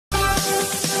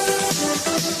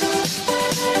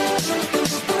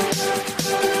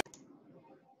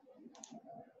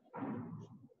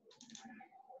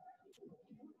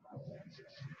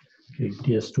Okay,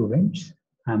 dear students,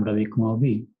 I am Ravi Kumar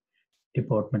V,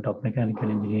 Department of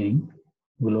Mechanical Engineering,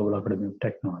 Global Academy of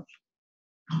Technology.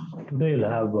 Today we'll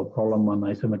have a problem on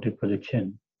isometric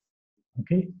projection.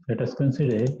 Okay, let us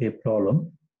consider a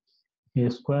problem.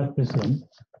 A square prism,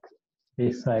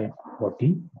 base side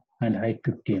 40 and height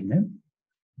 50 mm.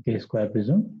 Okay, square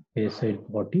prism, base side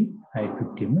 40, height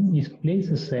 50 mm is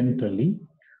placed centrally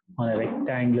on a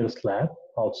rectangular slab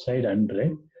of side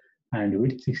 100 and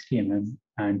width 60 mm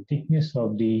and thickness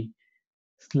of the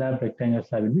rectangular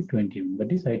slab will be 20 mm.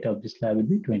 That is, height of the slab will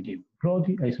be 20 mm. Draw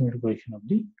the isometric projection of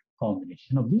the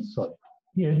combination of the solid.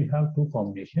 Here you have two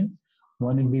combinations.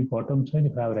 One will be bottom side,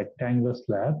 you have rectangular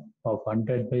slab of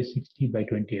 100 by 60 by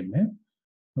 20 mm.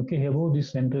 Okay, above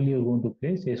this centrally you are going to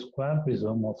place a square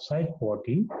prism of side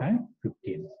 40 and 50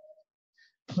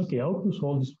 mm. Okay, how to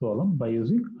solve this problem? By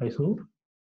using ISO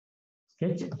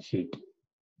sketch sheet.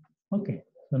 Okay,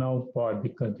 so now part be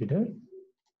considered.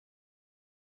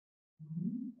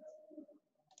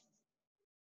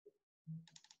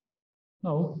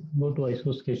 Now go to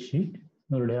ISO sketch sheet.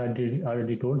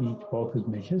 Already told each box is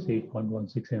measures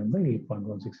 8.16 mm by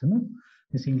 8.16 mm.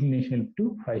 This inclination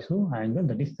to ISO angle,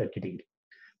 that is 30 degree.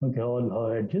 Okay, all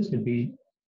our edges will be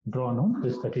drawn on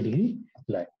this 30 degree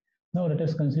line. Now let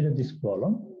us consider this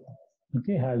problem.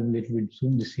 Okay, have a little bit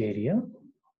zoom this area.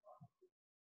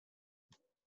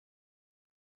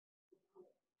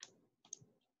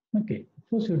 Okay,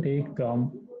 first you take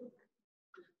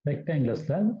rectangular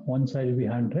slab, one side will be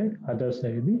 100, other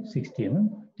side will be 60 mm,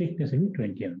 thickness will be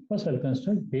 20 mm. First I'll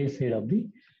construct base side of the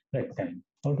rectangle.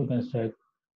 How to construct?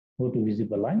 Go to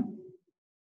visible line.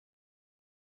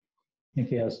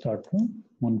 Okay, I'll start from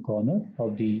one corner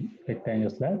of the rectangular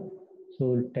slab.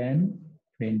 So 10,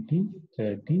 20,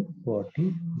 30,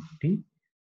 40, 50,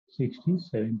 60,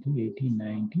 70, 80,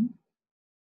 90,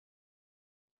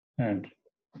 and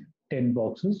 10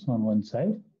 boxes on one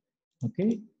side.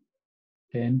 Okay,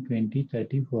 10, 20,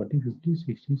 30, 40, 50,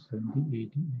 60, 70,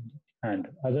 80, 90. And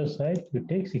other side, you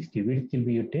take 60. Width will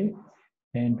be you take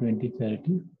 10, 20,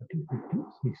 30, 40, 50,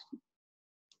 60.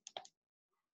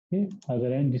 Okay,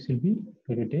 other end, this will be,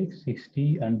 you take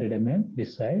 60, 100 mm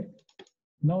this side.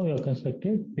 Now you have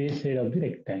constructed base side of the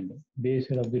rectangle. Base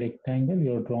side of the rectangle,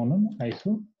 you have drawn on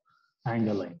ISO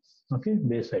angle lines. Okay,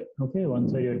 base side. Okay, one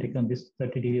side you have taken this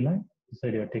 30 degree line, this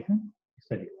side you have taken this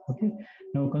 30. Okay,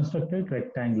 now constructed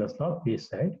rectangular slab base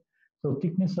side. So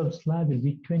thickness of slab will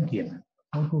be 20 mm.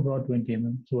 How to draw 20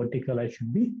 mm? So vertical height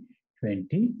should be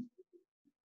 20.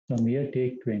 From here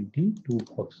take 20, 2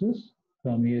 boxes.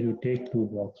 From here you take 2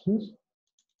 boxes.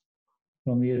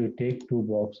 From here you take 2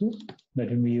 boxes. That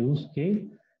will be use scale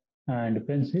and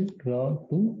pencil, draw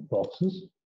 2 boxes.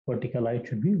 Vertical height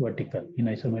should be vertical. In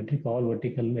isometric, all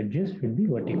vertical edges should be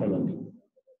vertical only.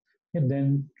 And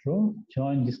then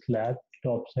join this slab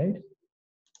top side.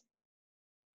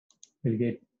 We'll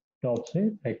get top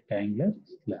side rectangular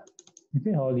slab.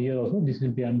 Okay, all here also this will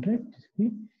be 100, this will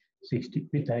be 60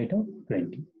 with height of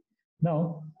 20.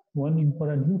 Now, one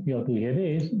important thing you have to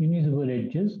erase invisible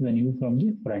edges when you from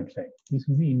the front side. This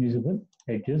will be invisible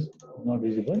edges, not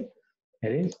visible.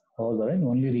 Erase all the line,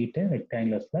 only retain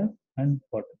rectangular slab and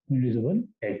invisible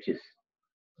edges.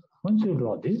 Once you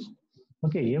draw this,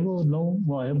 okay, above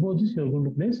this you are going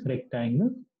to place rectangular,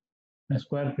 a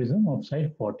square prism of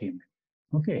side 40 mm.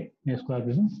 Okay, a square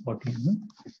prism 40 mm,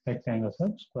 rectangular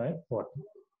slab square 40.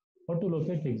 How to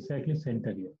locate exactly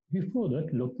center here? Before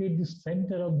that, locate the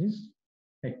center of this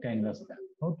rectangular slab.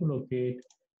 How to locate?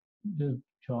 Just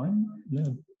join,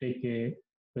 take a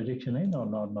projection line or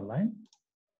normal line.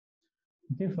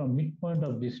 Okay, from midpoint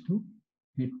of these two,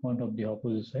 midpoint of the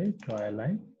opposite side, draw a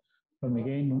line. From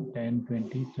again 10,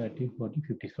 20, 30, 40,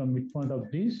 50. From midpoint of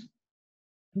this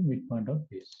to midpoint of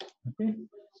this. Okay,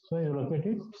 so you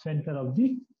located center of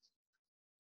the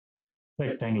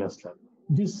rectangular slab.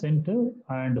 This center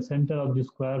and the center of the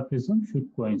square prism should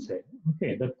coincide.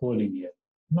 Okay, the collinear.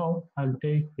 Now I'll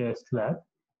take a slab.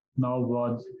 Now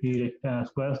what the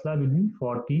square slab will be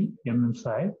 40 mm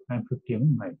side and 50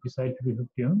 mm height. This side will be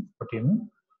 50 mm, 40 mm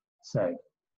side.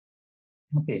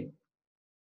 Okay.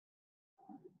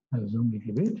 I'll zoom a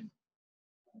little bit.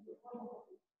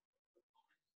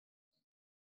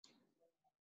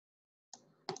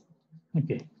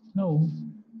 Okay. Now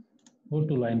go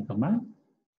to line command.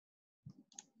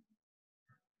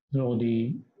 Draw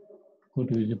the go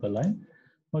to visible line.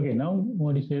 Okay, now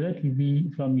what you say that will be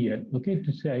from here. Okay,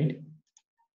 to side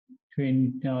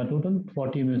total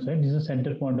 40 mm side. This is the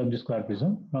center point of the square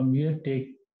prism. From here take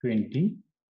 20.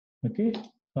 Okay,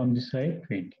 from this side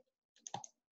 20.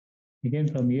 Again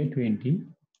from here 20.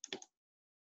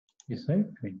 This side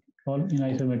 20. All in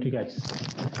isometric axis.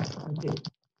 Okay.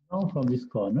 Now from this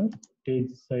corner, take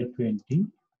this side 20.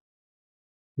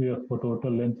 Here for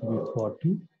total length will be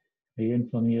 40. Again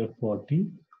from here 40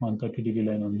 on 30-degree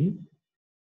line only.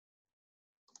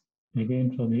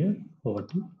 Again from here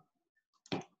 40.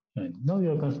 And now you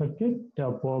have constructed the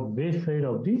base side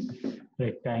of this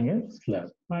rectangle slab.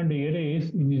 And the area is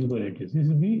invisible edges. This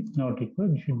will be not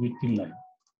required, it should be thin line.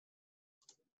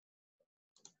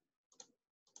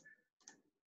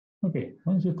 Okay,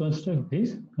 once you construct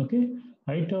this, okay,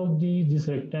 height of this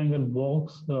rectangle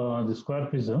box, the square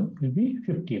prism will be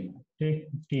 50 mm. Take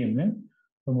 50 mm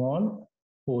from all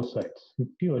four sides.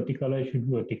 50 vertical height should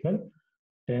be vertical,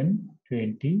 10,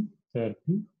 20, 30,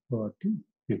 40,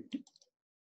 50.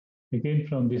 Again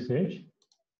from this edge,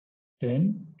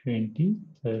 10, 20,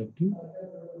 30,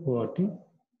 40,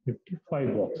 50,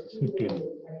 5 boxes, 50 mm.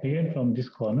 Again from this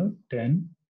corner, 10,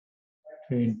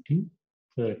 20,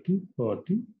 30,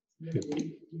 40,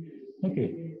 50.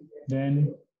 Okay,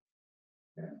 then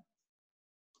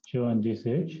join this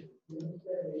edge,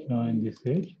 join this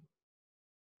edge.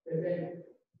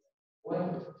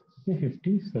 Okay,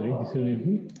 50, sorry, this will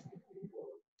be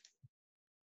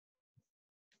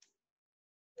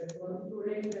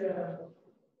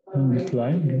on this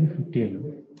line, 50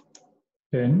 mm.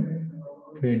 10,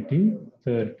 20,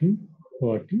 30,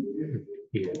 40, 50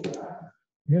 here.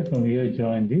 Here from here,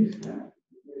 join this,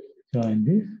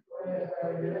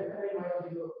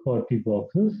 40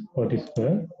 boxes, 40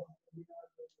 square,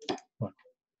 40.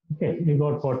 Okay, we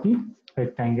got 40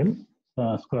 rectangle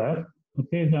square.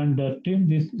 Okay, and trim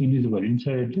this invisible,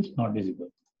 inside edges not visible.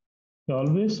 You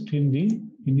always trim the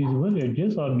invisible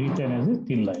edges or retain as a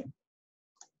thin line.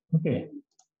 Okay,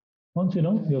 once you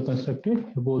know you have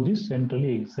constructed above this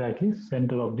centrally, exactly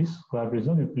center of this square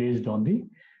prism is placed on the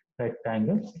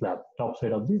rectangle slab, top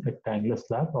side of the rectangular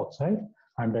slab, outside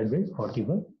 100 by 40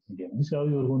 by medium. This is how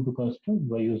you are going to construct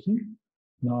by using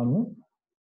normal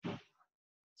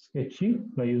sketching,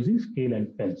 by using scale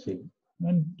and pencil.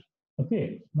 And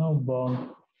okay, now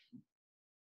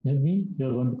maybe you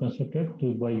are going to construct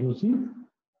it by using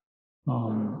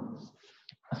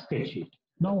a sketch sheet.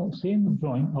 Now, same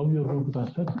drawing, how you are going to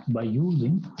construct by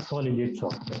using solid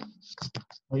software.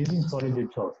 By using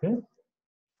solid software,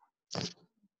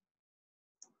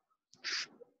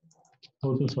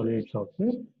 go to solid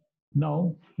software.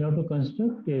 Now, you have to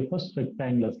construct a first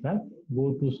rectangular slab.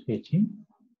 Go to sketching,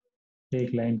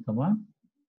 take line command,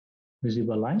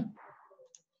 visible line.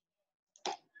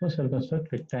 First, I'll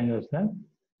construct rectangular slab.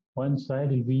 One side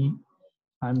will be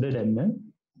 100 mm.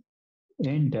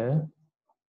 Enter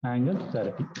angle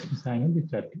 30. This angle is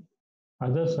 30.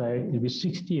 Other side will be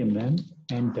 60 mm.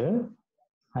 Enter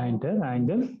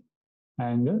angle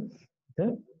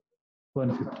 150.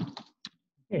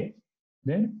 Okay.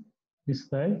 Then this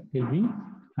side will be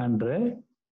 100.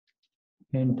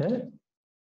 Enter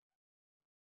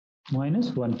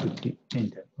minus 150.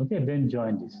 Enter. Okay. Then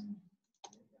join this.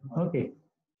 Okay.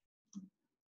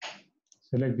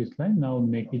 Select this line. Now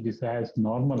make it this as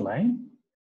normal line.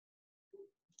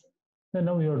 Then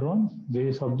now you are drawn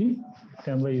base of the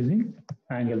camera using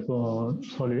angle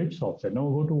solid software. Now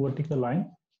go to vertical line,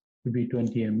 will be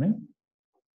 20 mm.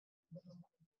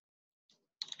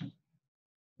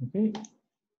 Okay.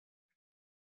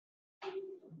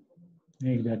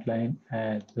 Make that line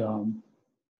as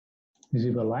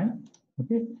visible line.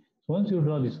 Okay. So once you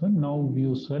draw this one, now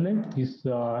you select this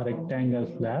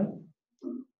rectangle slab.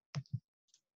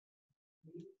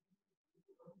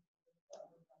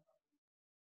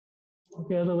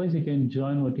 Okay, otherwise you can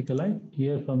join vertical line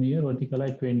here from here, vertical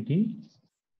line 20,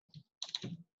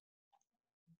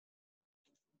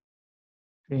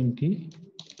 20,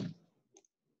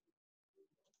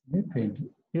 20.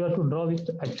 You have to draw with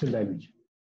actual dimension.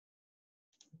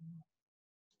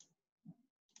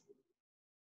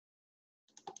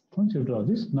 Once you draw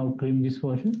this, now trim this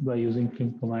portion by using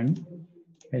trim command.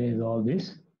 Erase all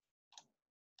this.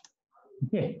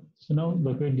 Okay, so now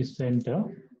locate this center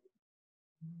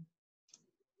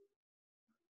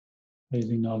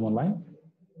using normal line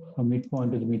from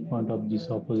midpoint to the midpoint of this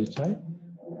opposite side,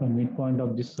 from midpoint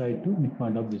of this side to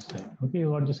midpoint of this side. Okay, you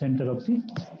got the center of the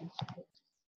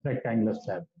rectangular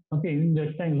slab. Okay, in the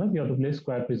rectangular, you have to place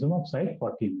square prism of side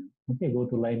 40 mm. Okay, go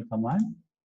to line command,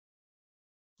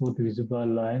 go to visible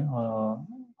line or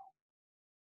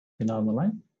the normal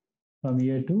line. From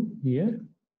here to here,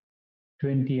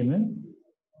 20 mm.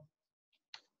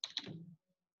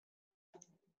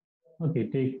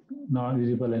 Okay, take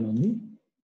non-visible line only.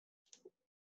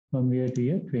 From here to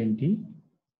here, 20.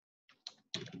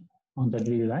 On the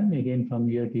 30 line, again from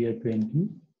here to here, 20.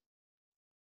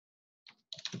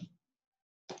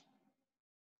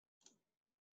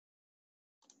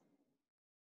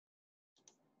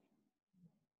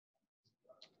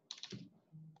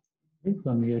 Okay,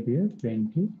 from here to here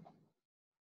 20,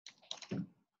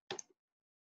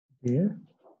 here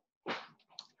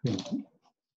 20.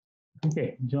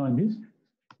 Okay, join this.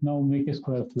 Now make a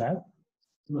square slab.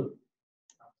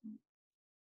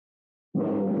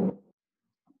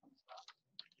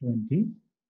 20,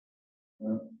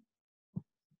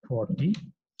 40,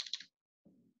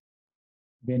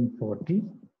 then 40,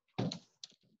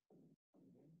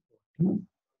 40.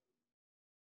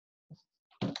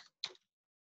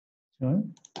 So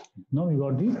now we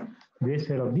got the base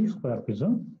side of the square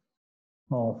prism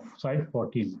of side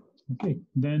 14. Okay,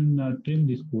 then trim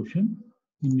this portion,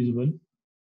 invisible.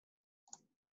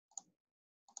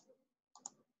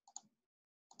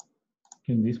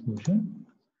 Trim this portion.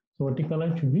 So vertical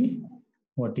height should be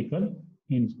vertical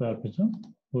in square prism.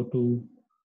 Go to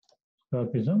square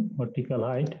prism, vertical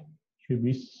height should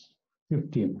be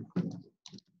 15.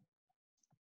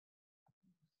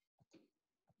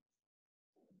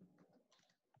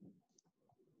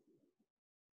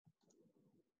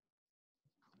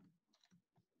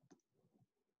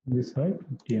 This side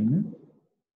 50 mm.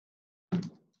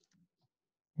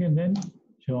 And then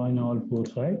join all four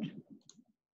sides.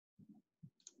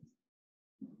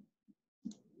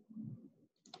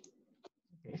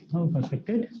 Okay, now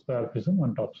constructed square prism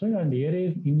on top side, and here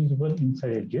is invisible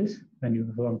inside edges. When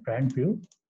you from front view,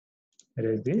 there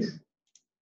is this.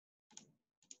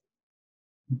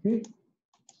 Okay.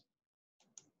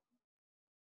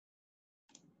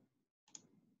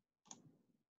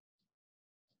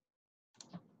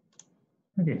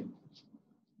 Okay.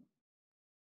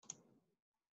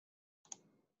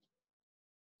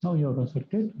 Now you have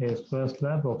constructed a square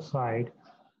slab of side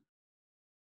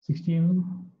 16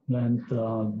 length,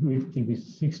 width will be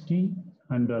 60,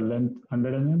 and length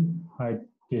 100 mm, height,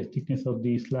 the thickness of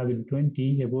the slab will be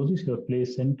 20. Above this, you are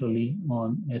placed centrally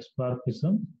on a square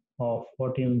prism of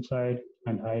 40 mm side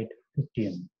and height 50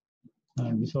 mm.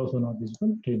 And this also not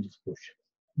visible, change this portion.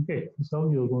 Okay, this is how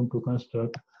you are going to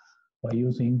construct by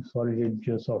using solid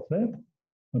edge software.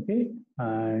 Okay,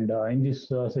 and in this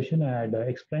session, I had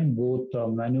explained both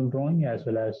manual drawing as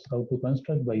well as how to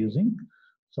construct by using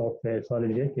software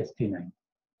solid edge ST9.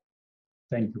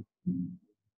 Thank you.